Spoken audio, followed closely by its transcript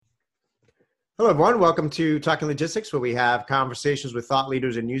Hello, everyone. Welcome to Talking Logistics, where we have conversations with thought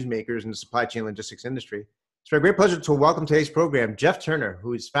leaders and newsmakers in the supply chain logistics industry. It's a great pleasure to welcome today's program Jeff Turner,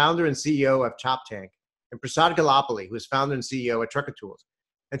 who is founder and CEO of Choptank, and Prasad Gallapalli, who is founder and CEO at Trucker Tools.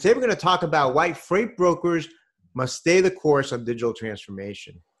 And today we're going to talk about why freight brokers must stay the course on digital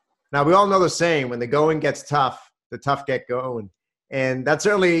transformation. Now, we all know the saying, when the going gets tough, the tough get going. And that's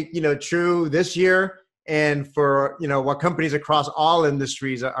certainly, true this year and for, what companies across all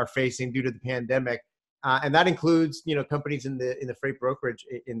industries are facing due to the pandemic. And that includes, companies in the freight brokerage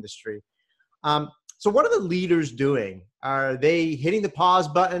industry. So what are the leaders doing? Are they hitting the pause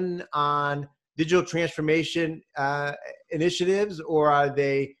button on digital transformation initiatives, or are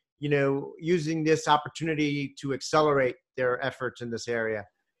they, using this opportunity to accelerate their efforts in this area?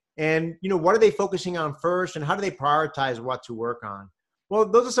 And, what are they focusing on first, and how do they prioritize what to work on? Well,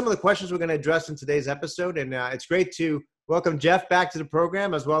 those are some of the questions we're going to address in today's episode. And it's great to welcome Jeff back to the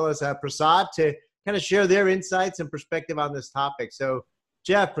program, as well as Prasad, to kind of share their insights and perspective on this topic. So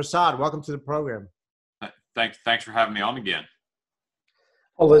Jeff, Prasad, welcome to the program. Thanks for having me on again.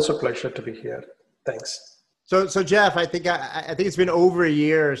 Always a pleasure to be here. Thanks. So Jeff, I think it's been over a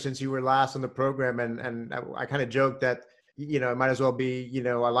year since you were last on the program, and I kind of joked that it might as well be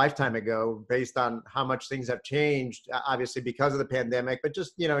a lifetime ago, based on how much things have changed, obviously because of the pandemic, but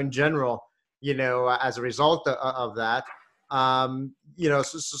just in general, as a result of that.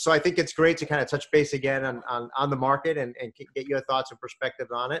 So I think it's great to kind of touch base again on the market and get your thoughts and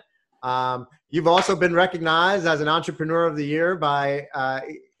perspectives on it. You've also been recognized as an Entrepreneur of the Year by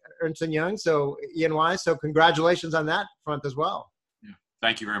Ernst & Young, so EY. So congratulations on that front as well. Yeah,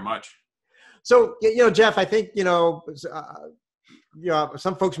 thank you very much. So, Jeff, I think,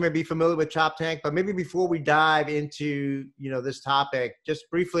 some folks may be familiar with Choptank, but maybe before we dive into, this topic, just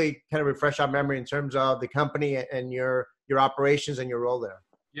briefly kind of refresh our memory in terms of the company and your operations and your role there.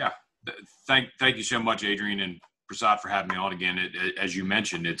 Yeah. Thank you so much, Adrian and Prasad, for having me on again. As you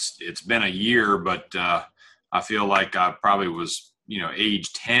mentioned, it's been a year, but I feel like I probably was,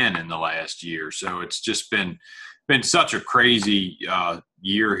 age 10 in the last year. So it's just been such a crazy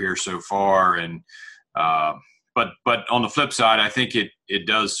year here so far, and but on the flip side, I think it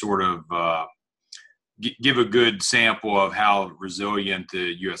does sort of give a good sample of how resilient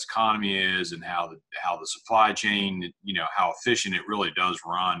the U.S. economy is, and how the supply chain, how efficient it really does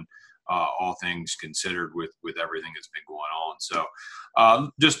run, all things considered, with everything that's been going on. So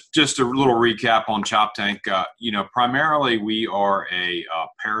just a little recap on Choptank. Primarily we are a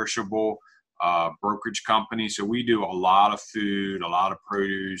perishable brokerage company. So we do a lot of food, a lot of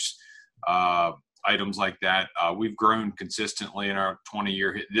produce, items like that. We've grown consistently in our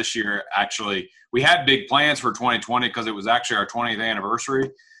 20-year. This year, actually, we had big plans for 2020 because it was actually our 20th anniversary,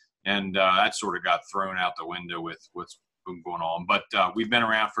 and that sort of got thrown out the window with what's been going on. But we've been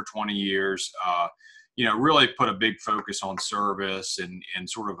around for 20 years. Really put a big focus on service and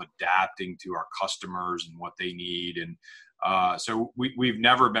sort of adapting to our customers and what they need. And so we've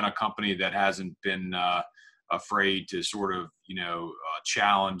never been a company that hasn't been afraid to sort of,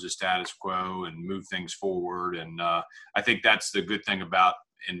 challenge the status quo and move things forward. And I think that's the good thing about,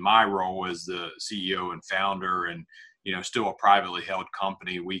 in my role as the CEO and founder, and, still a privately held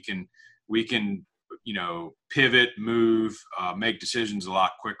company, we can, pivot, move, make decisions a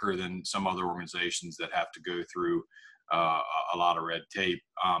lot quicker than some other organizations that have to go through a lot of red tape.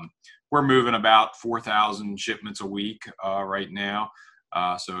 We're moving about 4,000 shipments a week right now.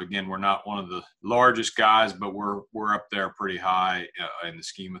 So again, we're not one of the largest guys, but we're up there pretty high in the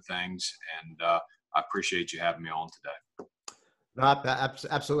scheme of things. And I appreciate you having me on today.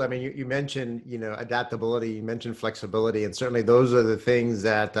 Absolutely. I mean, you mentioned, adaptability, you mentioned flexibility, and certainly those are the things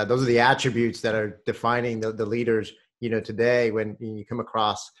that, those are the attributes that are defining the leaders, today, when you come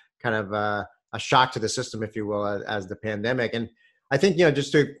across kind of a shock to the system, if you will, as the pandemic. And I think,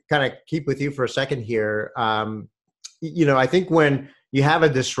 just to kind of keep with you for a second here, I think when you have a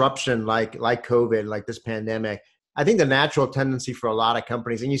disruption like COVID, like this pandemic, I think the natural tendency for a lot of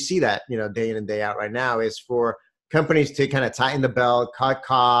companies, and you see that, day in and day out right now, is for companies to kind of tighten the belt, cut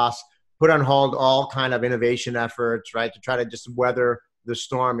costs, put on hold all kind of innovation efforts, right, to try to just weather the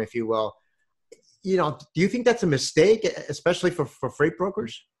storm, if you will. Do you think that's a mistake, especially for freight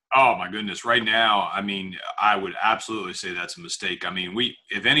brokers? Oh my goodness. Right now, I mean, I would absolutely say that's a mistake. I mean,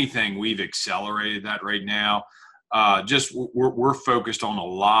 if anything, we've accelerated that right now. We're focused on a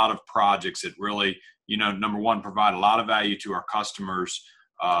lot of projects that really, number one, provide a lot of value to our customers,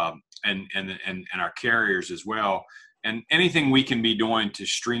 and our carriers as well. And anything we can be doing to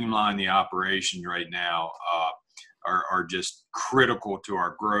streamline the operation right now are just critical to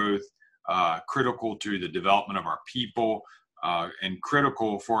our growth, critical to the development of our people, and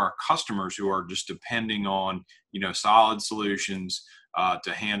critical for our customers who are just depending on, solid solutions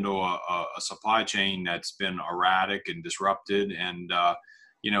to handle a supply chain that's been erratic and disrupted. And,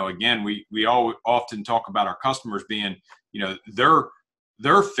 again, we all often talk about our customers being,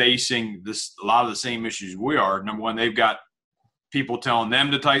 they're facing a lot of the same issues we are. Number one, they've got people telling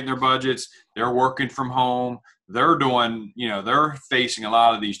them to tighten their budgets. They're working from home. They're doing, they're facing a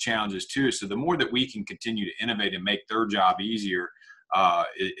lot of these challenges too. So the more that we can continue to innovate and make their job easier,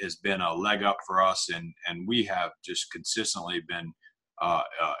 it has been a leg up for us. And we have just consistently been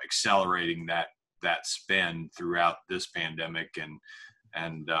accelerating that spend throughout this pandemic.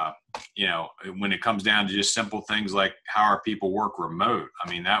 And when it comes down to just simple things like how our people work remote, I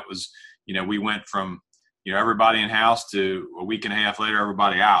mean, that was, we went from, everybody in house to a week and a half later,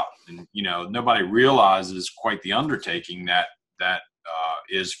 everybody out. And, nobody realizes quite the undertaking that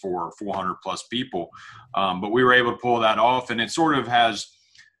is for 400 plus people. But we were able to pull that off, and it sort of has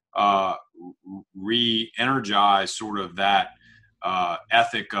re-energized sort of that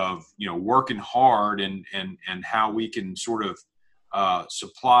ethic of, working hard and how we can sort of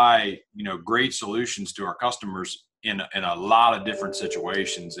supply, great solutions to our customers in a lot of different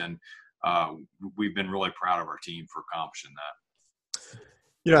situations. And we've been really proud of our team for accomplishing that.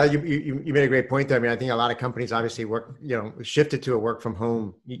 You made a great point there. I mean, I think a lot of companies obviously shifted to a work from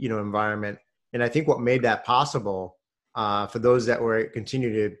home, environment. And I think what made that possible for those that were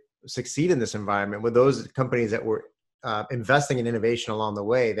continue to succeed in this environment were those companies that were investing in innovation along the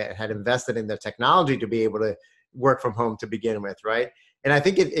way, that had invested in the technology to be able to work from home to begin with, right? And I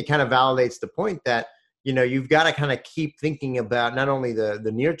think it kind of validates the point that, you've got to kind of keep thinking about not only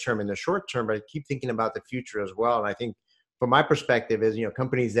the near term and the short term, but keep thinking about the future as well. And I think from my perspective is,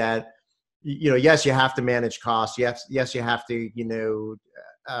 companies that, yes, you have to manage costs. Yes, you have to,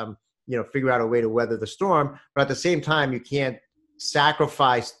 figure out a way to weather the storm. But at the same time, you can't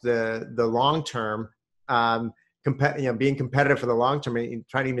sacrifice the long term, being competitive for the long term, and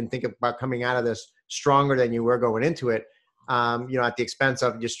trying to even think about coming out of this stronger than you were going into it. At the expense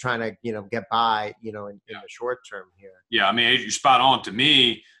of just trying to, get by, in the short term here. Yeah. I mean, you're spot on. To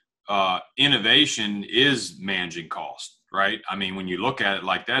me, innovation is managing cost, right? I mean, when you look at it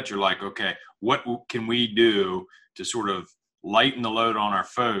like that, you're like, okay, what can we do to sort of lighten the load on our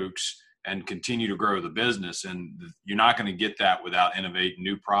folks and continue to grow the business? And you're not going to get that without innovating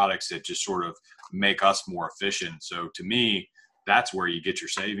new products that just sort of make us more efficient. So to me, that's where you get your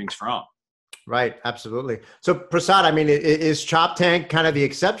savings from. Right. Absolutely. So Prasad, I mean, is Choptank kind of the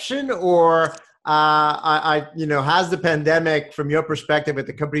exception, or, has the pandemic, from your perspective with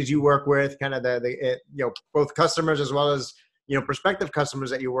the companies you work with, kind of both customers as well as, prospective customers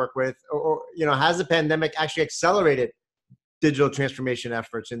that you work with, or has the pandemic actually accelerated digital transformation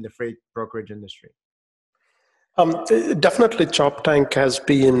efforts in the freight brokerage industry? Definitely, Choptank has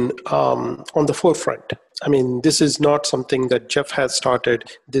been on the forefront. I mean, this is not something that Jeff has started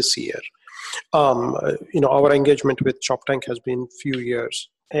this year. Our engagement with Choptank has been few years,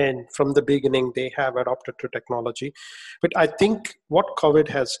 and from the beginning they have adopted to technology. But I think what COVID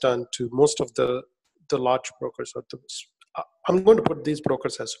has done to most of the large brokers, I'm going to put these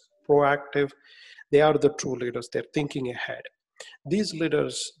brokers as proactive. They are the true leaders. They're thinking ahead. These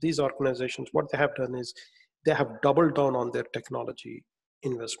leaders, these organizations, what they have done is they have doubled down on their technology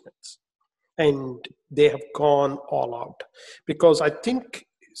investments, and they have gone all out. Because I think,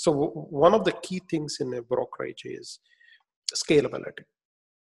 so one of the key things in a brokerage is scalability.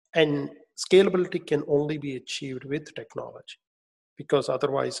 And scalability can only be achieved with technology, because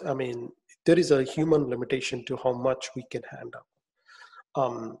otherwise, I mean, there is a human limitation to how much we can handle.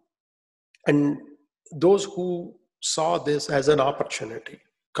 And those who saw this as an opportunity,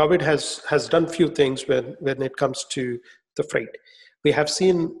 COVID has done few things when it comes to the freight. We have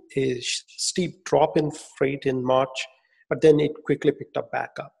seen a steep drop in freight in March, but then it quickly picked up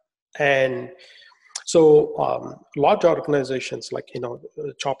back up. And so large organizations like,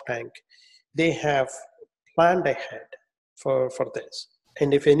 Choptank, they have planned ahead for this.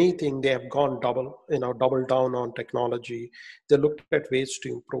 And if anything, they have gone double down on technology. They looked at ways to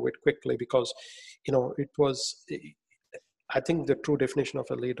improve it quickly, because, I think the true definition of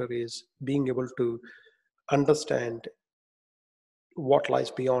a leader is being able to understand what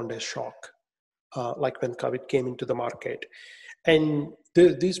lies beyond a shock, like when COVID came into the market. And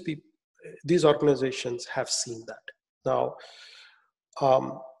these organizations have seen that. Now,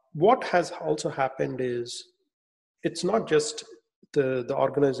 what has also happened is it's not just the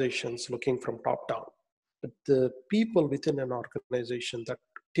organizations looking from top down, but the people within an organization that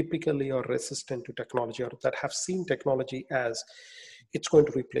typically are resistant to technology, or that have seen technology as it's going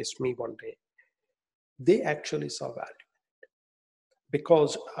to replace me one day, they actually saw value.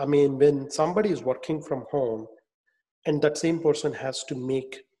 Because, I mean, when somebody is working from home and that same person has to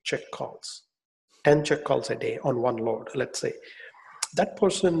make check calls, 10 check calls a day on one load, let's say, that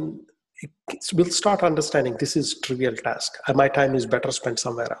person will start understanding this is trivial task. My time is better spent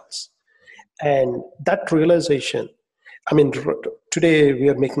somewhere else. And that realization, I mean, today we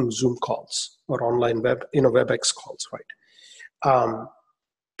are making Zoom calls or online WebEx calls, right?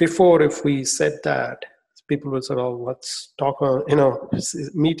 Before, if we said that, people would say, "Oh, let's talk,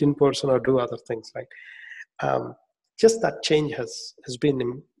 meet in person or do other things." Right? Just that change has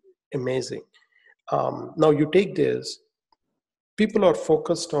been amazing. Now you take this. People are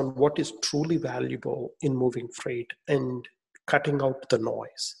focused on what is truly valuable in moving freight and cutting out the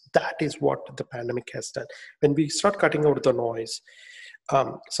noise. That is what the pandemic has done. When we start cutting out the noise,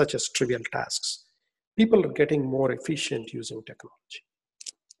 such as trivial tasks, people are getting more efficient using technology.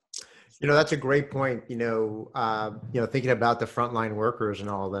 That's a great point. Thinking about the frontline workers and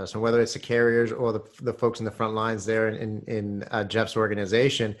all of this, and whether it's the carriers or the folks in the front lines there in Jeff's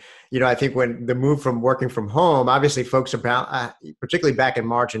organization. I think when the move from working from home, obviously folks about, particularly back in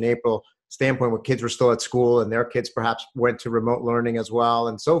March and April standpoint, when kids were still at school and their kids perhaps went to remote learning as well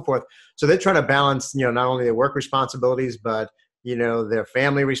and so forth. So they're trying to balance, not only their work responsibilities, but their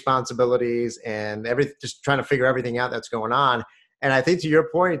family responsibilities and just trying to figure everything out that's going on. And I think to your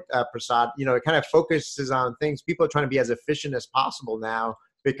point, Prasad, it kind of focuses on things. People are trying to be as efficient as possible now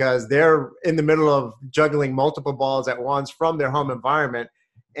because they're in the middle of juggling multiple balls at once from their home environment.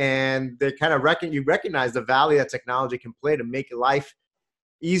 And they kind of recognize the value that technology can play to make life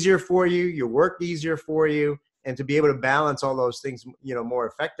easier for you, your work easier for you, and to be able to balance all those things, more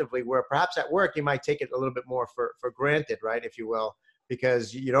effectively, where perhaps at work you might take it a little bit more for granted, right, if you will,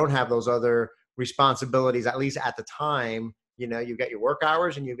 because you don't have those other responsibilities, at least at the time. You've got your work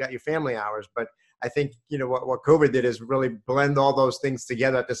hours and you've got your family hours. But I think, what COVID did is really blend all those things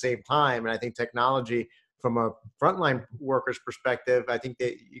together at the same time. And I think technology from a frontline worker's perspective, I think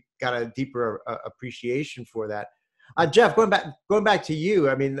that you got a deeper appreciation for that. Jeff, going back to you,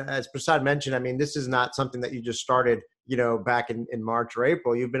 I mean, as Prasad mentioned, I mean, this is not something that you just started, back in March or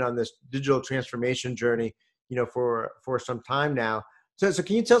April. You've been on this digital transformation journey, for some time now. So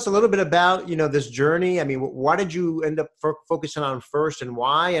can you tell us a little bit about, this journey? I mean, why did you end up focusing on first and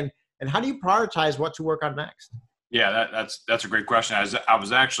why? And how do you prioritize what to work on next? Yeah, that's a great question. I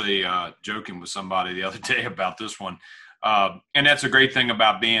was actually joking with somebody the other day about this one. And that's a great thing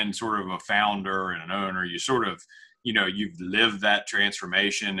about being sort of a founder and an owner. You sort of, you've lived that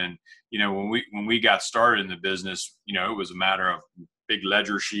transformation. And, when we got started in the business, it was a matter of big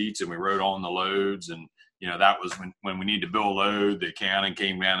ledger sheets and we wrote on the loads. And, that was when we need to bill a load, the accountant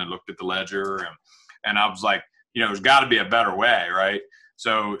came down and looked at the ledger. And I was like, there's got to be a better way, right?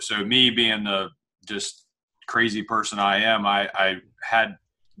 So me being the just crazy person I am, I had,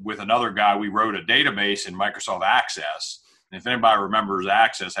 with another guy, we wrote a database in Microsoft Access. And if anybody remembers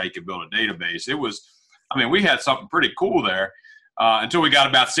Access, how you could build a database, we had something pretty cool there until we got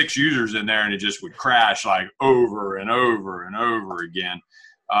about 6 users in there and it just would crash like over and over and over again.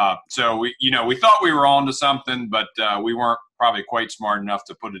 So we thought we were on to something, but we weren't probably quite smart enough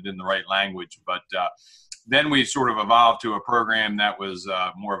to put it in the right language. But then we sort of evolved to a program that was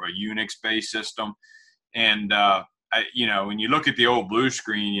more of a Unix-based system. And, when you look at the old blue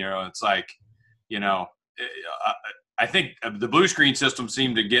screen, it's like, I think the blue screen system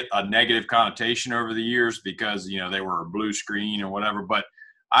seemed to get a negative connotation over the years because, they were a blue screen or whatever. But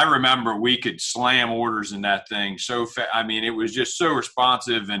I remember we could slam orders in that thing so fast. I mean, it was just so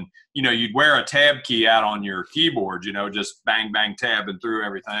responsive. And, you'd wear a tab key out on your keyboard, just bang, bang, tab and through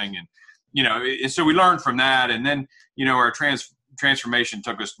everything. And, so we learned from that. And then, our transformation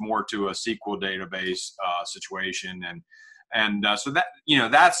took us more to a SQL database situation. And so that,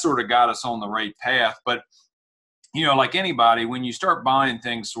 that sort of got us on the right path. But, like anybody, when you start buying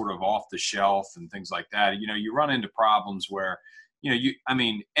things sort of off the shelf and things like that, you run into problems where,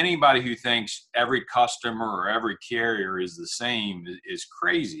 anybody who thinks every customer or every carrier is the same is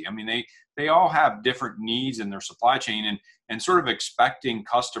crazy. I mean, they all have different needs in their supply chain and sort of expecting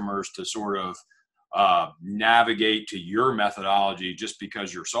customers to sort of navigate to your methodology just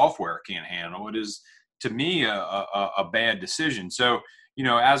because your software can't handle it is, to me, a bad decision. So,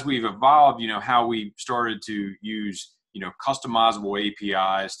 as we've evolved, how we started to use, customizable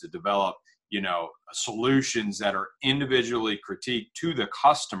APIs to develop, solutions that are individually critiqued to the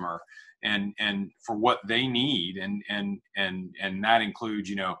customer and for what they need. And that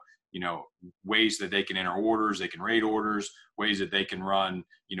includes, ways that they can enter orders, they can rate orders, ways that they can run,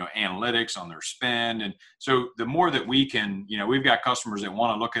 analytics on their spend. And so the more that we can, we've got customers that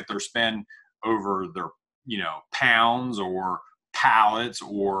want to look at their spend over their, pounds or pallets,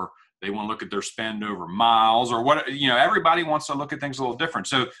 or they want to look at their spend over miles, or what, everybody wants to look at things a little different.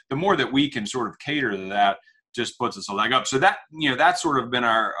 So the more that we can sort of cater to that just puts us a leg up. So that, that's sort of been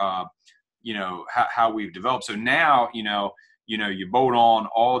our, how we've developed. So now, you bolt on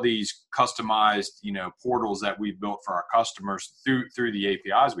all these customized, portals that we've built for our customers through the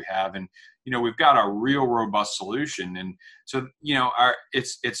APIs we have. And, we've got a real robust solution. And so,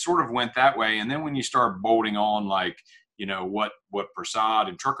 it's sort of went that way. And then when you start bolting on, like, what Prasad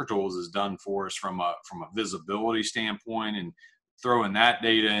and Trucker Tools has done for us from a visibility standpoint, and throwing that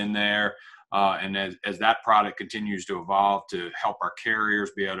data in there. And as that product continues to evolve to help our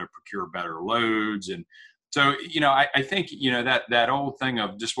carriers be able to procure better loads. And so, I think, that old thing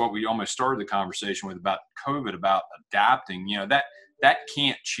of just what we almost started the conversation with about COVID, about adapting, that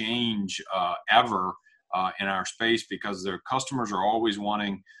can't change ever in our space, because their customers are always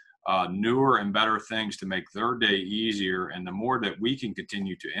wanting newer and better things to make their day easier. And the more that we can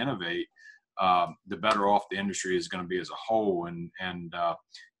continue to innovate, the better off the industry is going to be as a whole. And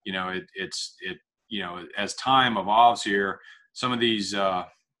as time evolves here, some of these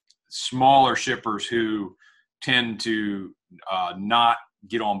smaller shippers who tend to not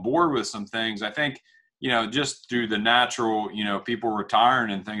get on board with some things, I think, just through the natural, people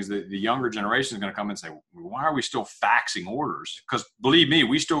retiring and things, that the younger generation is going to come and say, why are we still faxing orders? Because believe me,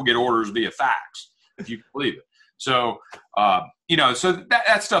 we still get orders via fax, if you can believe it. So, so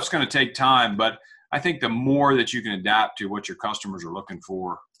that stuff's going to take time. But I think the more that you can adapt to what your customers are looking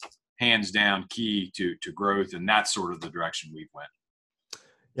for, hands down key to growth. And that's sort of the direction we've went.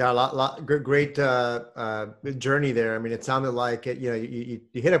 Yeah, great journey there. I mean, it sounded like you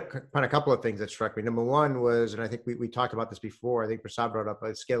hit upon a couple of things that struck me. Number one was, and I think we talked about this before, I think Prasad brought up,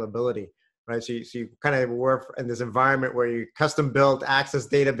 scalability, right? So you kind of work in this environment where you custom built Access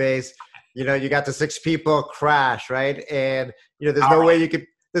database, you got the 6 people crash, right? And, there's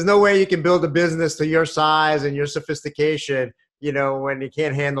no way you can build a business to your size and your sophistication, when you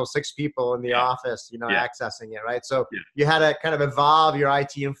can't handle 6 people in the office, accessing it, right? So you had to kind of evolve your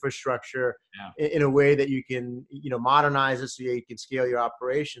IT infrastructure in a way that you can, modernize it so you can scale your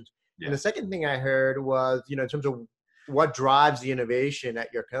operations. Yeah. And the second thing I heard was, in terms of what drives the innovation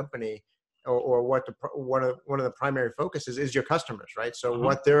at your company, or what one of the primary focuses is your customers, right? So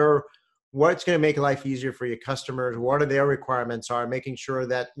what's going to make life easier for your customers, what are their requirements are, making sure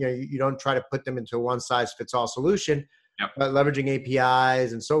that, you don't try to put them into a one-size-fits-all solution, but leveraging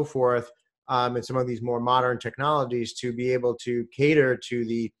APIs and so forth, and some of these more modern technologies to be able to cater to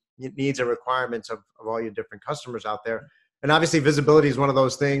the needs and requirements of all your different customers out there. And obviously visibility is one of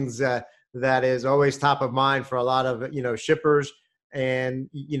those things that is always top of mind for a lot of, shippers, and,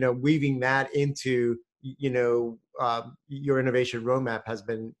 weaving that into, your innovation roadmap has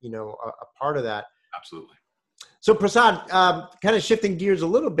been, a part of that. Absolutely. So Prasad, kind of shifting gears a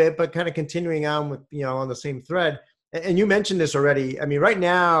little bit, but kind of continuing on with, on the same thread. And you mentioned this already. I mean, right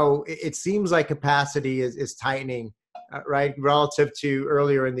now, it seems like capacity is tightening, right, relative to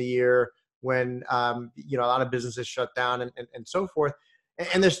earlier in the year when, a lot of businesses shut down and so forth.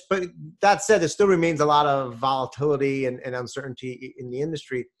 But that said, there still remains a lot of volatility and uncertainty in the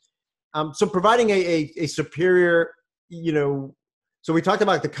industry. So providing a superior, so we talked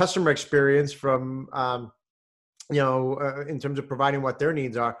about the customer experience from, in terms of providing what their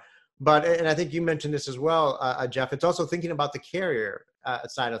needs are. But, and I think you mentioned this as well, Jeff, it's also thinking about the carrier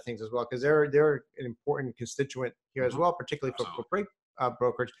side of things as well, because they're an important constituent here as well, particularly for freight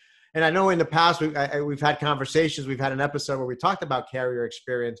brokerage. And I know in the past, we've had conversations, we've had an episode where we talked about carrier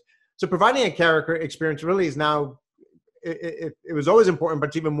experience. So providing a carrier experience really is now, it was always important, but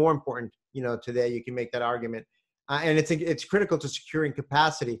it's even more important, today. You can make that argument. And it's critical to securing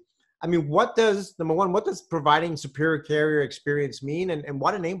capacity. I mean, number one, what does providing superior carrier experience mean, and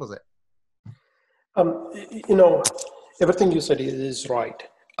what enables it? Everything you said is right.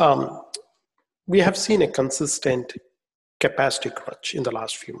 We have seen a consistent capacity crunch in the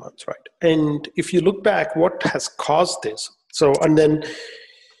last few months, right? And if you look back, what has caused this?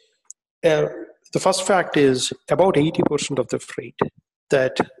 The first fact is about 80% of the freight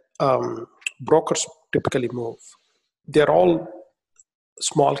that brokers typically move, they're all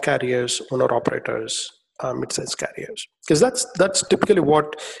small carriers, owner-operators, mid-sized carriers. Because that's typically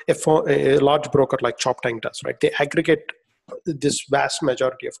what a large broker like Choptank does, right? They aggregate this vast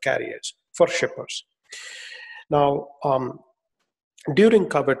majority of carriers for shippers. Now, during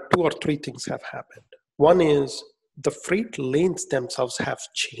COVID, 2 or 3 things have happened. One is the freight lanes themselves have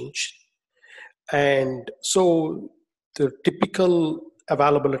changed. And so the typical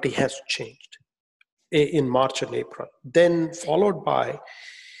availability has changed in March and April. Then followed by,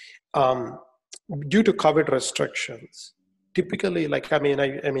 due to COVID restrictions, typically, like, I mean,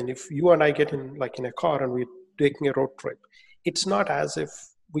 if you and I get in, like, in a car and we're taking a road trip, it's not as if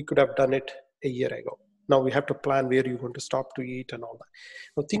we could have done it a year ago. Now we have to plan where you're going to stop to eat and all that.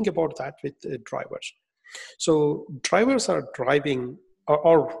 Now think about that with drivers. So drivers are driving,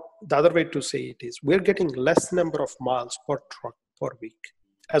 or the other way to say it is, we're getting less number of miles per truck per week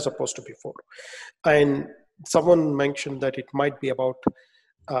as opposed to before. And someone mentioned that it might be about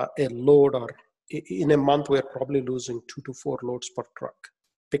a load, or in a month we're probably losing 2 to 4 loads per truck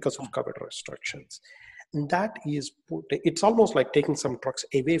because of COVID restrictions. And that is, it's almost like taking some trucks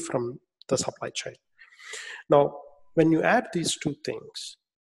away from the supply chain. Now, when you add these two things,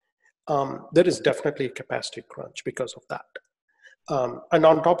 there is definitely a capacity crunch because of that. And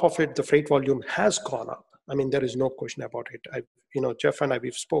on top of it, the freight volume has gone up. I mean, there is no question about it. Jeff and I,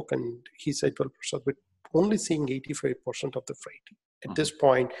 we've spoken. He said, well, Prasad, we're only seeing 85% of the freight. At this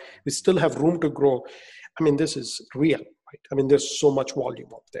point, we still have room to grow. I mean, this is real, right? I mean, there's so much volume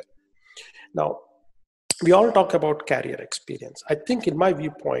out there. Now, we all talk about carrier experience. I think, in my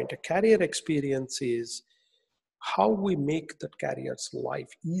viewpoint, a carrier experience is how we make the carrier's life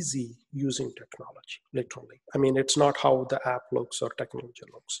easy using technology, literally. I mean, it's not how the app looks or technology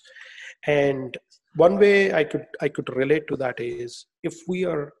looks. And one way I could relate to that is, if we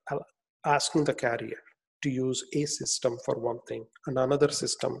are asking the carrier to use A system for one thing, and another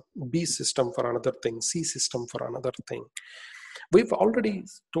system, B system for another thing, C system for another thing, we've already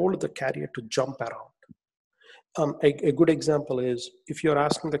told the carrier to jump around. A good example is, if you're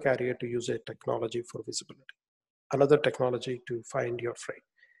asking the carrier to use a technology for visibility, another technology to find your freight,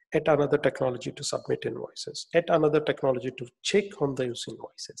 yet another technology to submit invoices, yet another technology to check on those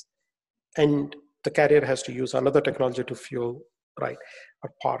invoices, and the carrier has to use another technology to fuel, right,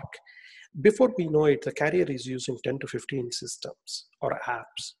 or park. Before we know it, the carrier is using 10 to 15 systems or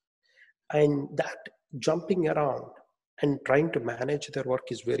apps. And that jumping around and trying to manage their work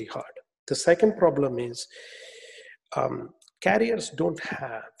is very hard. The second problem is carriers don't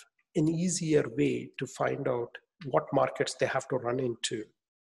have an easier way to find out what markets they have to run into,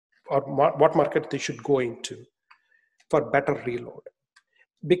 or what market they should go into for better reload,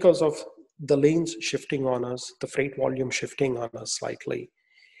 because of the lanes shifting on us, the freight volume shifting on us slightly.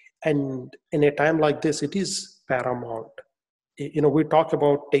 And in a time like this, it is paramount. We talk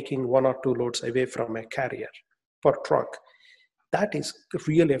about taking 1 or 2 loads away from a carrier per truck. That is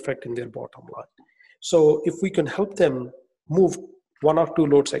really affecting their bottom line. So if we can help them move 1 or 2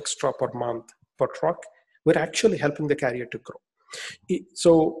 loads extra per month per truck, we're actually helping the carrier to grow.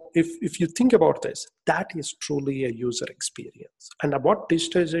 So if you think about this, that is truly a user experience. And what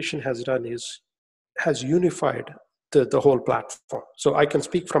digitization has done is has unified the whole platform. So I can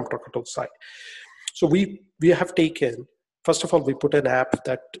speak from Truckato's side. So we have taken, first of all, we put an app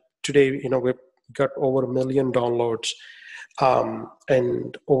that today, we've got over 1 million downloads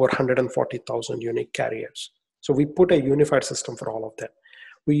and over 140,000 unique carriers. So we put a unified system for all of them.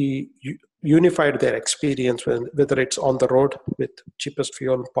 We unified their experience, whether it's on the road with cheapest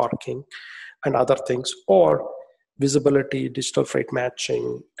fuel, parking, and other things, or visibility, digital freight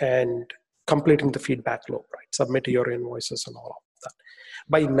matching, and completing the feedback loop, right? Submit your invoices and all of that.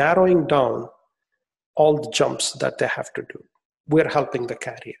 By narrowing down all the jumps that they have to do, we're helping the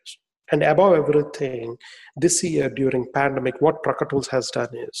carriers. And above everything, this year during pandemic, what Truckatools has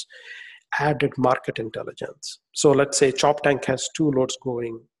done is added market intelligence. So let's say Choptank has 2 loads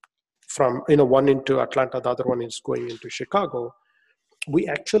going from, one into Atlanta, the other one is going into Chicago. We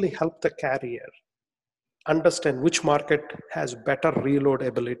actually help the carrier understand which market has better reload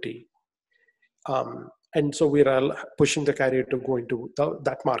ability. And so we're pushing the carrier to go into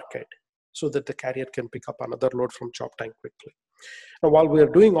that market so that the carrier can pick up another load from Choptank quickly. Now, while we're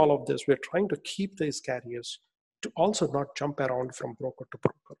doing all of this, we're trying to keep these carriers to also not jump around from broker to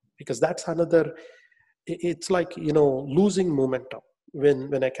broker, because that's another, it's like, losing momentum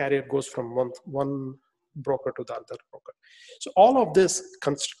when a carrier goes from one broker to the other broker. So all of this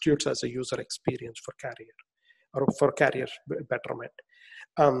constitutes as a user experience for carrier, or for carrier betterment.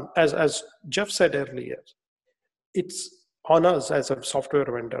 As Jeff said earlier, it's on us as a software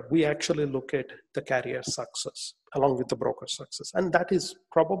vendor. We actually look at the carrier's success along with the broker's success. And that is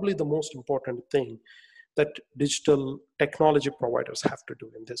probably the most important thing that digital technology providers have to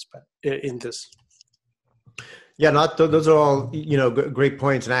do in this. Yeah, those are all, great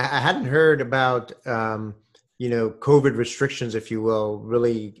points. And I hadn't heard about, COVID restrictions, if you will,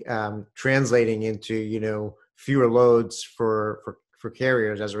 really translating into, fewer loads for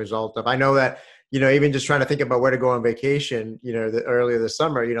carriers as a result of, I know that, even just trying to think about where to go on vacation, earlier this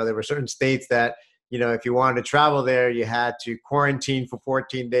summer, there were certain states that, if you wanted to travel there, you had to quarantine for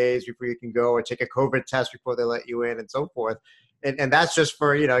 14 days before you can go, or take a COVID test before they let you in, and so forth. And that's just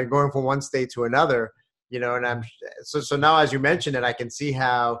for, going from one state to another, and so now, as you mentioned it, I can see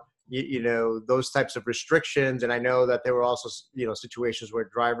how, those types of restrictions. And I know that there were also, situations where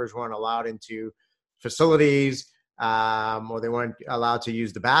drivers weren't allowed into facilities, or they weren't allowed to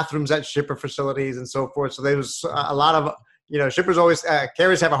use the bathrooms at shipper facilities and so forth. So there was a lot of, shippers always,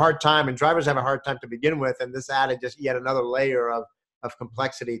 carriers have a hard time, and drivers have a hard time to begin with. And this added just yet another layer of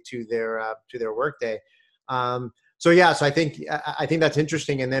complexity to their workday. So I think that's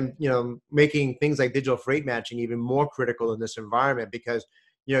interesting. And then, making things like digital freight matching even more critical in this environment, because,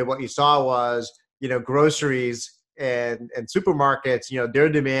 what you saw was, groceries and supermarkets, their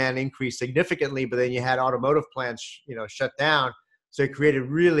demand increased significantly, but then you had automotive plants, shut down. So it created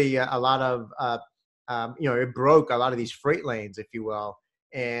really a lot of, it broke a lot of these freight lanes, if you will.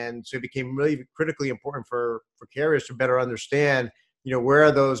 And so it became really critically important for carriers to better understand, where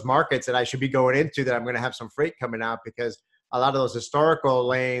are those markets that I should be going into that I'm going to have some freight coming out, because a lot of those historical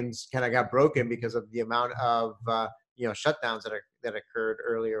lanes kind of got broken because of the amount of, shutdowns that occurred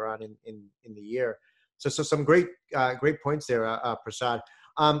earlier on in the year. So some great points there, Prasad.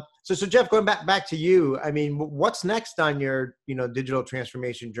 So Jeff, going back to you, I mean, what's next on your, digital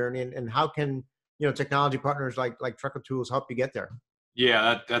transformation journey, and how can, technology partners like Trucker Tools help you get there?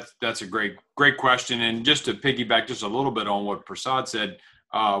 Yeah, that's a great question. And just to piggyback just a little bit on what Prasad said,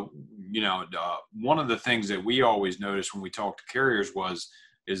 one of the things that we always noticed when we talked to carriers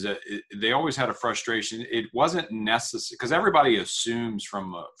is that they always had a frustration. It wasn't necessary, because everybody assumes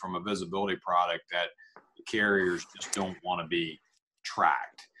from a visibility product that carriers just don't want to be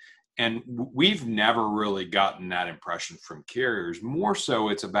tracked. And we've never really gotten that impression from carriers. More so,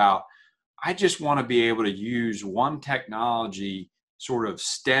 it's about, I just want to be able to use one technology sort of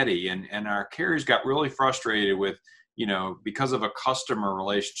steady. And our carriers got really frustrated with, because of a customer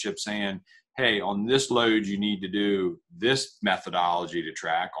relationship saying, hey, on this load, you need to do this methodology to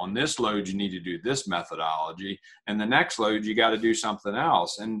track. On this load, you need to do this methodology. And the next load, you got to do something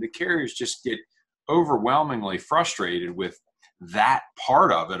else. And the carriers just get overwhelmingly frustrated with that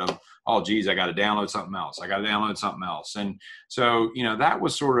part of it of, oh, geez, I got to download something else. And so, that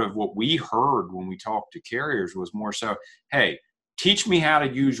was sort of what we heard when we talked to carriers, was more so, hey, teach me how to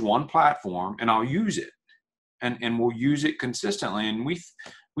use one platform and I'll use it. And we'll use it consistently. And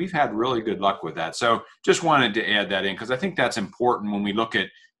we've had really good luck with that. So just wanted to add that in, because I think that's important when we look at,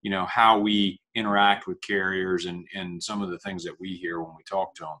 how we interact with carriers and some of the things that we hear when we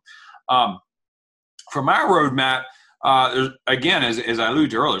talk to them. From our roadmap, again, as I alluded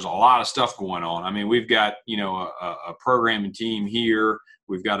to earlier, there's a lot of stuff going on. I mean, we've got, a programming team here.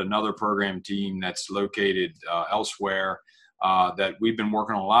 We've got another program team that's located elsewhere, that we've been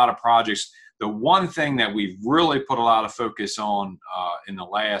working on a lot of projects. The one thing that we've really put a lot of focus on in the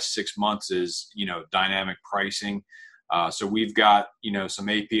last 6 months is, dynamic pricing. So we've got, some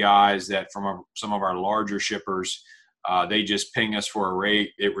APIs that from some of our larger shippers, they just ping us for a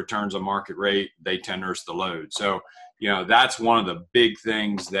rate. It returns a market rate. They tender us the load. So, that's one of the big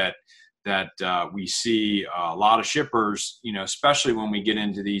things that we see a lot of shippers, especially when we get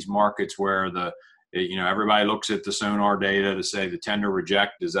into these markets where everybody looks at the Sonar data to say the tender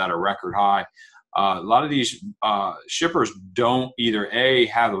reject is at a record high. A lot of these shippers don't either A,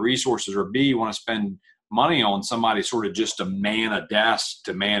 have the resources, or B, want to spend money on somebody sort of just to man a desk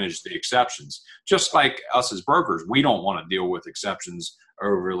to manage the exceptions. Just like us as brokers, we don't want to deal with exceptions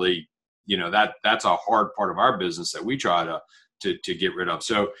overly. That's a hard part of our business that we try to get rid of.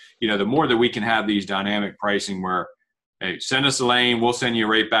 So, the more that we can have these dynamic pricing where, hey, send us a lane, we'll send you a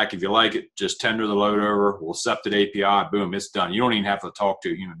rate back if you like it. Just tender the load over. We'll accept it API. Boom, it's done. You don't even have to talk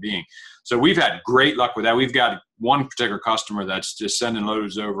to a human being. So we've had great luck with that. We've got one particular customer that's just sending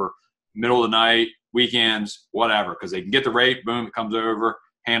loads over middle of the night, weekends, whatever, because they can get the rate. Boom, it comes over,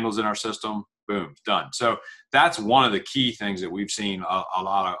 handles in our system. Boom, done. So that's one of the key things that we've seen a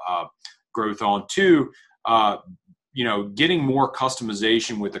lot of growth on. Two, getting more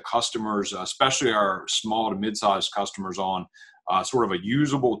customization with the customers, especially our small to mid-sized customers, on sort of a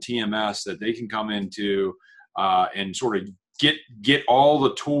usable TMS that they can come into and sort of get all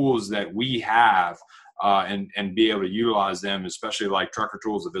the tools that we have and be able to utilize them, especially like Trucker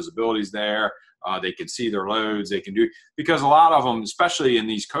Tools. The visibility's there. They can see their loads. They can do, because a lot of them, especially in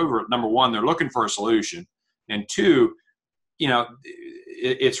these covert, number one, they're looking for a solution. And two,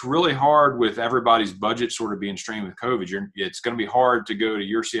 it's really hard with everybody's budget sort of being strained with COVID. It's going to be hard to go to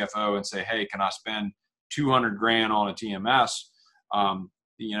your CFO and say, hey, can I spend $200,000 on a TMS?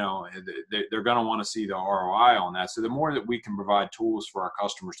 They're going to want to see the ROI on that. So the more that we can provide tools for our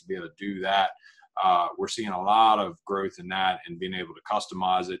customers to be able to do that, we're seeing a lot of growth in that and being able to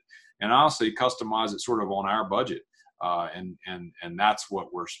customize it, and honestly customize it sort of on our budget. And that's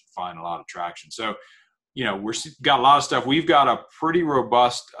what we're finding a lot of traction. So, we've got a lot of stuff. We've got a pretty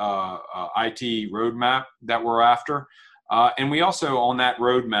robust IT roadmap that we're after. And we also, on that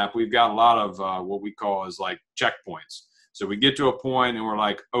roadmap, we've got a lot of what we call is like checkpoints. So we get to a point and we're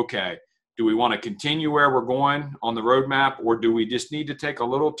like, okay, do we want to continue where we're going on the roadmap, or do we just need to take a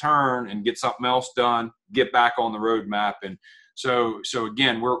little turn and get something else done, get back on the roadmap? And so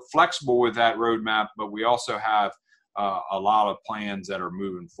again, we're flexible with that roadmap, but we also have a lot of plans that are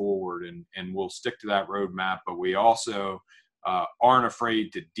moving forward, and we'll stick to that roadmap, but we also aren't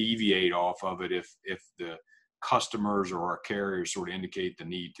afraid to deviate off of it if the customers or our carriers sort of indicate the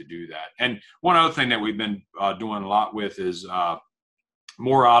need to do that. And one other thing that we've been doing a lot with is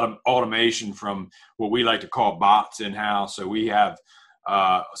more automation from what we like to call bots in-house. So we have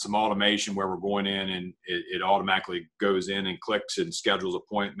some automation where we're going in and it automatically goes in and clicks and schedules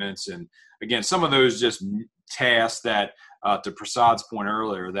appointments. And again, some of those just tasks that, to Prasad's point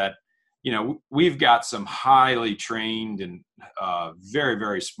earlier, that, we've got some highly trained and very,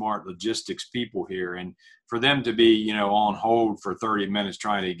 very smart logistics people here. And for them to be, on hold for 30 minutes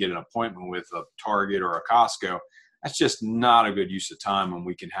trying to get an appointment with a Target or a Costco, that's just not a good use of time when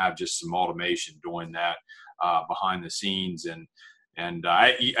we can have just some automation doing that behind the scenes. And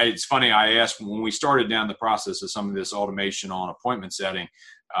it's funny, I asked when we started down the process of some of this automation on appointment setting,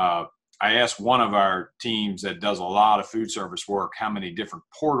 I asked one of our teams that does a lot of food service work how many different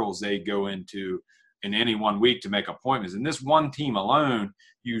portals they go into in any one week to make appointments. And this one team alone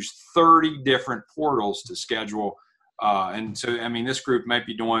used 30 different portals to schedule. And so, this group might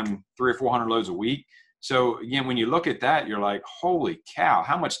be doing 300 or 400 loads a week. So again, when you look at that, you're like, holy cow,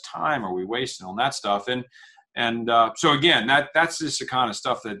 how much time are we wasting on that stuff? And so again, that's just the kind of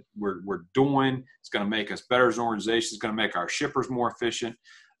stuff that we're doing. It's going to make us better as an organization. It's going to make our shippers more efficient.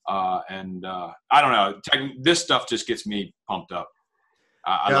 I don't know. This stuff just gets me pumped up.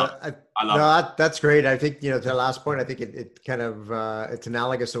 I love it. That's great. I think, to the last point, I think it kind of, it's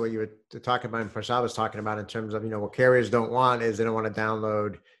analogous to what you were talking about and Prasad was talking about in terms of, what carriers don't want is they don't want to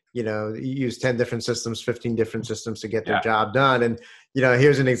download, use 10 different systems, 15 different systems to get their job done. And,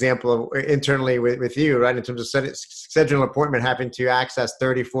 here's an example of internally with you, right? In terms of scheduling an appointment, having to access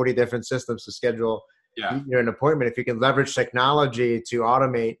 30, 40 different systems to schedule an appointment. If you can leverage technology to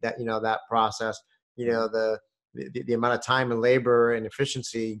automate that, that process, the amount of time and labor and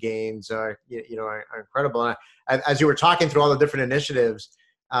efficiency gains are incredible. And as you were talking through all the different initiatives,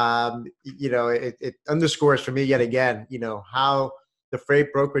 it underscores for me yet again, how the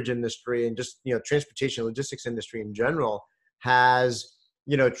freight brokerage industry and just, transportation logistics industry in general has,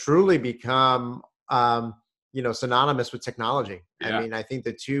 truly become, synonymous with technology. Yeah. I think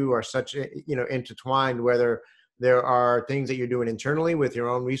the two are such, intertwined, whether there are things that you're doing internally with your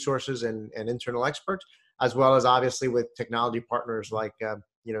own resources and internal experts, as well as obviously with technology partners like,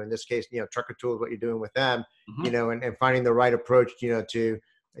 in this case, Trucker Tools, what you're doing with them, and finding the right approach, to,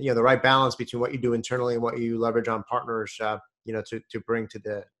 the right balance between what you do internally and what you leverage on partners, to bring to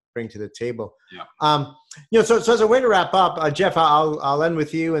the table. Yeah. So as a way to wrap up, Jeff, I'll end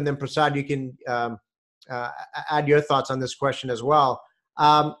with you, and then Prasad, you can add your thoughts on this question as well.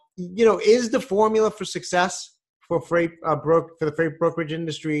 Is the formula for success for the freight brokerage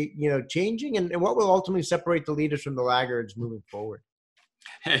industry, changing, and what will ultimately separate the leaders from the laggards moving forward?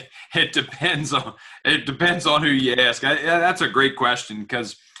 It depends on who you ask. That's a great question,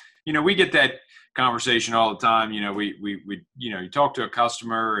 because we get that conversation all the time. We you talk to a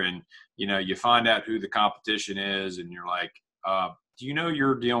customer and you find out who the competition is, and you're like, do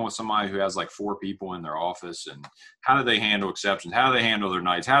you're dealing with somebody who has like 4 people in their office, and how do they handle exceptions? How do they handle their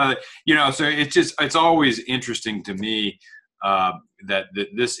nights? How do they, so it's always interesting to me that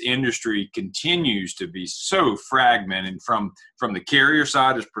this industry continues to be so fragmented from the carrier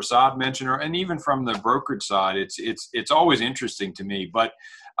side, as Prasad mentioned, and even from the brokerage side. It's always interesting to me, but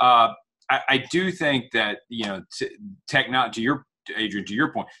I do think that, technology, Adrian, to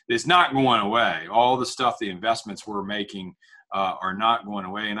your point, it's not going away. All the stuff, the investments we're making are not going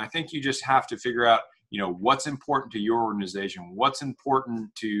away. And I think you just have to figure out, what's important to your organization, what's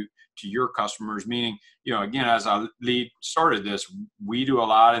important to your customers, meaning, again, as I started this, we do a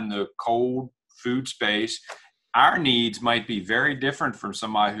lot in the cold food space. Our needs might be very different from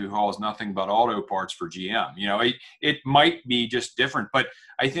somebody who hauls nothing but auto parts for GM. It might be just different, but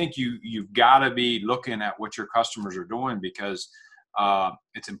I think you've got to be looking at what your customers are doing, because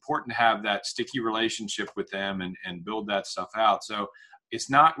it's important to have that sticky relationship with them and build that stuff out. So it's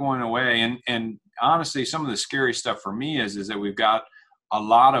not going away. And honestly, some of the scary stuff for me is that we've got a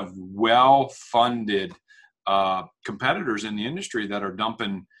lot of well-funded competitors in the industry that are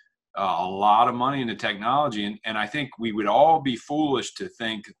dumping a lot of money into technology. And I think we would all be foolish to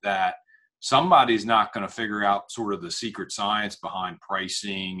think that somebody's not going to figure out sort of the secret science behind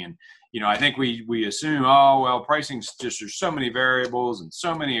pricing. And, I think we assume, oh, well, pricing's just, there's so many variables and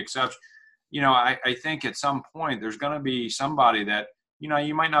so many exceptions. I think at some point there's going to be somebody that,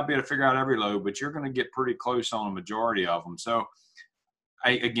 you might not be able to figure out every load, but you're going to get pretty close on a majority of them. So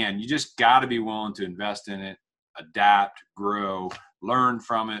you just got to be willing to invest in it, adapt, grow, learn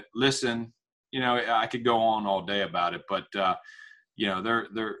from it, listen. I could go on all day about it, but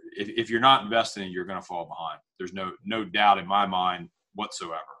if you're not investing, you're going to fall behind. There's no doubt in my mind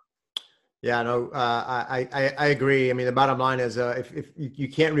whatsoever. Yeah, no, I agree. I mean, the bottom line is if you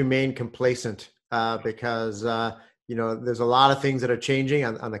can't remain complacent because there's a lot of things that are changing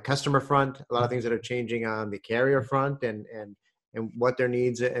on the customer front, a lot of things that are changing on the carrier front, and what their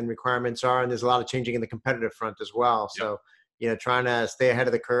needs and requirements are, and there's a lot of changing in the competitive front as well. So trying to stay ahead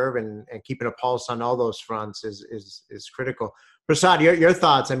of the curve and keeping a pulse on all those fronts is critical. Prasad, your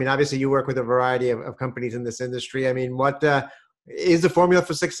thoughts? I mean, obviously you work with a variety of companies in this industry. I mean, what is the formula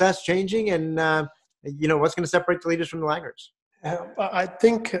for success changing, and what's going to separate the leaders from the laggards? I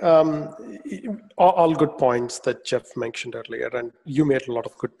think all good points that Jeff mentioned earlier, and you made a lot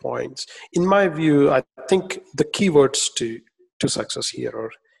of good points. In my view, I think the keywords to success here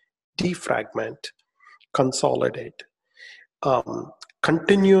are defragment, consolidate,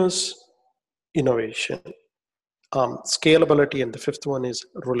 continuous innovation, scalability, and the fifth one is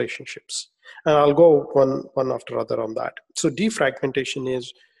relationships. And I'll go one after other on that. So defragmentation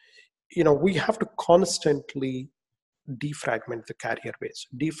is, we have to constantly defragment the carrier base,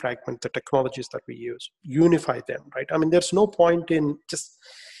 defragment the technologies that we use, unify them, right? I mean, there's no point in just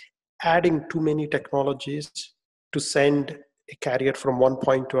adding too many technologies to send a carrier from one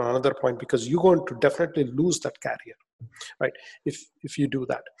point to another point, because you're going to definitely lose that carrier, right? If you do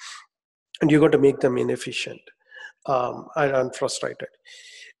that, and you're going to make them inefficient and frustrated.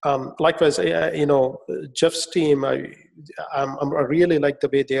 Likewise, Jeff's team, I really like the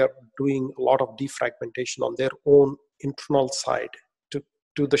way they are doing a lot of defragmentation on their own internal side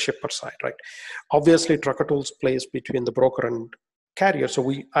to the shipper side, right? Obviously, Trucker Tools plays between the broker and carrier,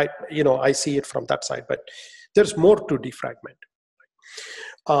 so I see it from that side, but there's more to defragment.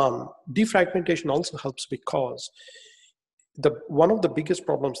 Defragmentation also helps because one of the biggest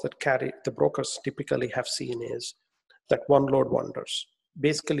problems that the brokers typically have seen is that one load wonders,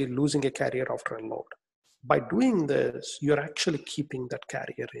 basically losing a carrier after a load. By doing this, you're actually keeping that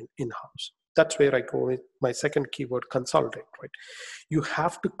carrier in-house. That's where I go with my second keyword, consolidate, right? You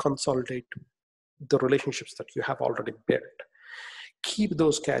have to consolidate the relationships that you have already built. Keep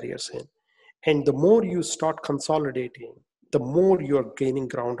those carriers in. And the more you start consolidating, the more you're gaining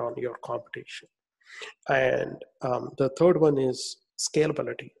ground on your competition. And the third one is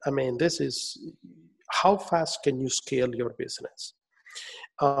scalability. I mean, this is how fast can you scale your business?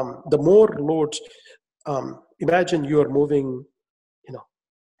 The more loads, imagine you are moving,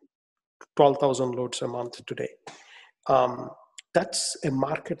 12,000 loads a month today. That's a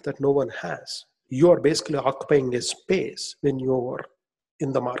market that no one has. You are basically occupying a space when you're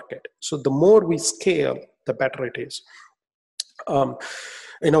in the market. So the more we scale, the better it is.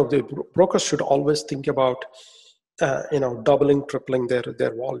 The brokers should always think about, doubling, tripling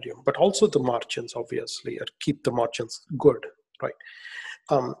their volume, but also the margins, obviously, or keep the margins good, right?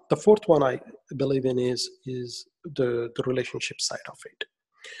 The fourth one I believe in is the relationship side of it,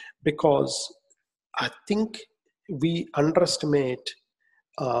 because I think we underestimate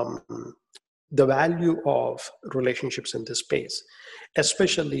the value of relationships in this space,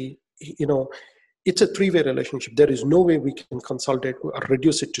 especially, it's a three-way relationship. There is no way we can consolidate or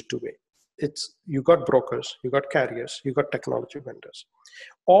reduce it to two-way. You got brokers, you got carriers, you got technology vendors.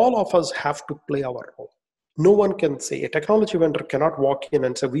 All of us have to play our role. No one can say, a technology vendor cannot walk in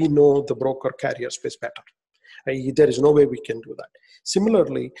and say, we know the broker carrier space better. There is no way we can do that.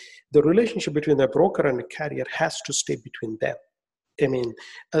 Similarly, the relationship between a broker and a carrier has to stay between them. I mean,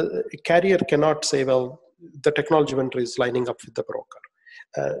 a carrier cannot say, well, the technology vendor is lining up with the broker.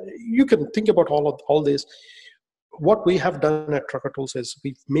 You can think about all this. What we have done at Trucker Tools is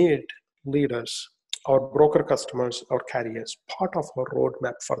we've made leaders, our broker customers, our carriers, part of our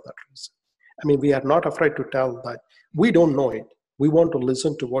roadmap for that reason. I mean, we are not afraid to tell that we don't know it. We want to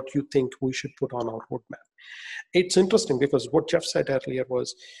listen to what you think we should put on our roadmap. It's interesting because what Jeff said earlier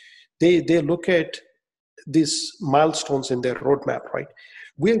was they look at these milestones in their roadmap, right?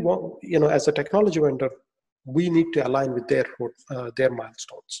 We want, as a technology vendor, we need to align with their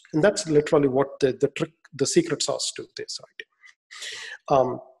milestones. And that's literally what the trick, the secret sauce to this, right?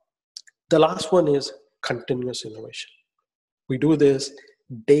 The last one is continuous innovation. We do this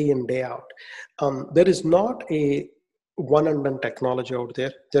day in, day out. There is not a one and done technology out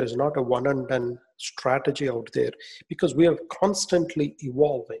there. There is not a one and done strategy out there, because we are constantly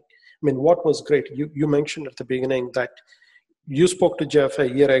evolving. I mean, what was great, you mentioned at the beginning that you spoke to Jeff a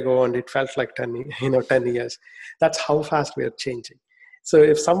year ago and it felt like 10 years. That's how fast we are changing. So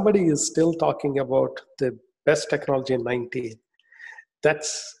if somebody is still talking about the best technology in 19,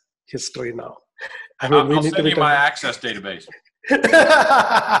 that's history now. I mean, I'll send you my Access database.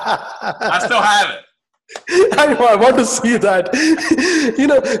 I still have it. I want to see that.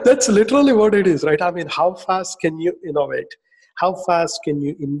 That's literally what it is, right? I mean, how fast can you innovate? How fast can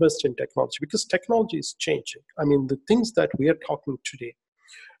you invest in technology? Because technology is changing. I mean, the things that we are talking today,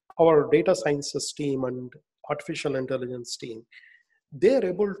 our data sciences team and artificial intelligence team, they're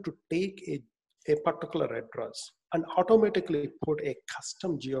able to take a particular address and automatically put a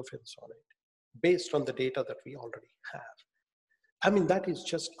custom geofence on it based on the data that we already have. I mean, that is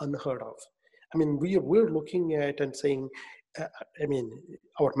just unheard of. I mean, we're looking at and saying,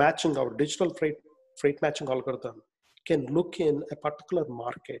 our digital freight matching algorithm can look in a particular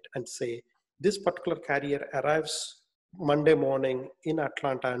market and say, this particular carrier arrives Monday morning in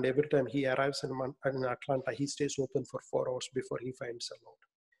Atlanta, and every time he arrives in Atlanta, he stays open for 4 hours before he finds a load.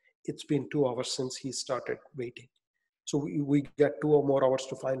 It's been 2 hours since he started waiting. So we get 2 or more hours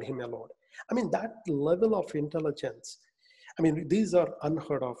to find him a load. I mean, that level of intelligence, I mean, these are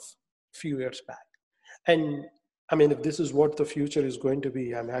unheard of few years back. And I mean, if this is what the future is going to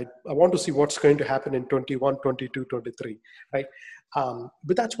be, I mean, I want to see what's going to happen in 21, 22, 23, right?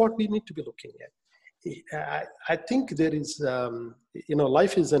 But that's what we need to be looking at. I think there is,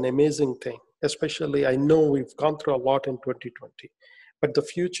 life is an amazing thing, especially I know we've gone through a lot in 2020, but the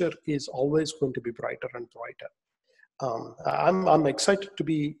future is always going to be brighter and brighter. I'm excited to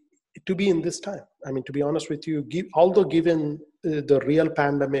be in this time. I mean, to be honest with you, although given the real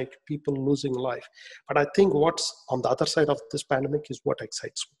pandemic, people losing life, but I think what's on the other side of this pandemic is what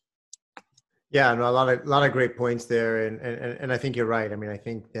excites me. Yeah, no, a lot of great points there, and I think you're right. I mean, I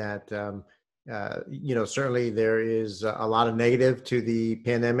think that certainly there is a lot of negative to the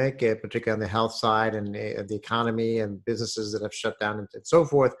pandemic, particularly on the health side and the economy and businesses that have shut down and so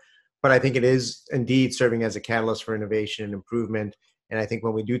forth. But I think it is indeed serving as a catalyst for innovation and improvement. And I think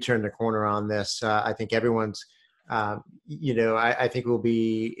when we do turn the corner on this, I think everyone's, I think we'll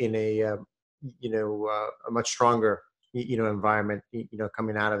be in a much stronger, environment,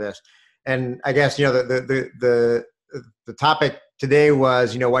 coming out of this. And I guess, the topic today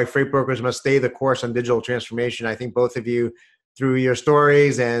was, why freight brokers must stay the course on digital transformation. I think both of you, through your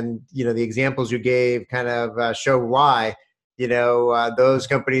stories and, the examples you gave, kind of show why. Those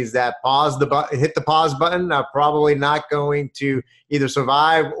companies that hit the pause button are probably not going to either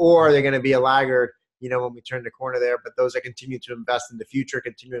survive or they're going to be a laggard, when we turn the corner there. But those that continue to invest in the future,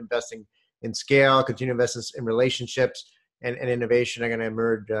 continue investing in scale, continue investing in relationships and innovation are going to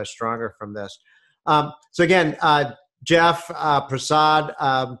emerge stronger from this. So again, Jeff, Prasad,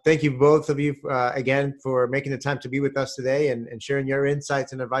 thank you both of you again for making the time to be with us today and sharing your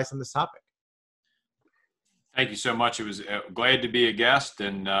insights and advice on this topic. Thank you so much. It was glad to be a guest,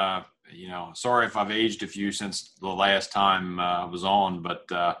 and sorry if I've aged a few since the last time I was on, but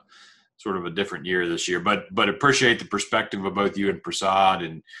sort of a different year this year. But appreciate the perspective of both you and Prasad,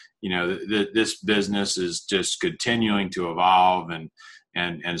 and this business is just continuing to evolve, and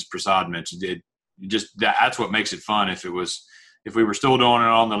as Prasad mentioned, that's what makes it fun. If we were still doing it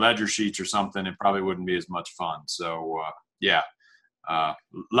on the ledger sheets or something, it probably wouldn't be as much fun. So a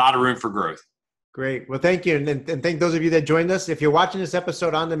lot of room for growth. Great. Well, thank you. And thank those of you that joined us. If you're watching this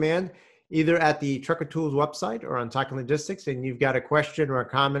episode on demand, either at the Trucker Tools website or on Talking Logistics, and you've got a question or a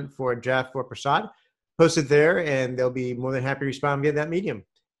comment for Jeff or Prasad, post it there and they'll be more than happy to respond via that medium.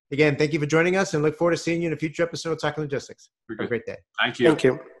 Again, thank you for joining us and look forward to seeing you in a future episode of Talking Logistics. Have a great day. Thank you. Thank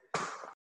you.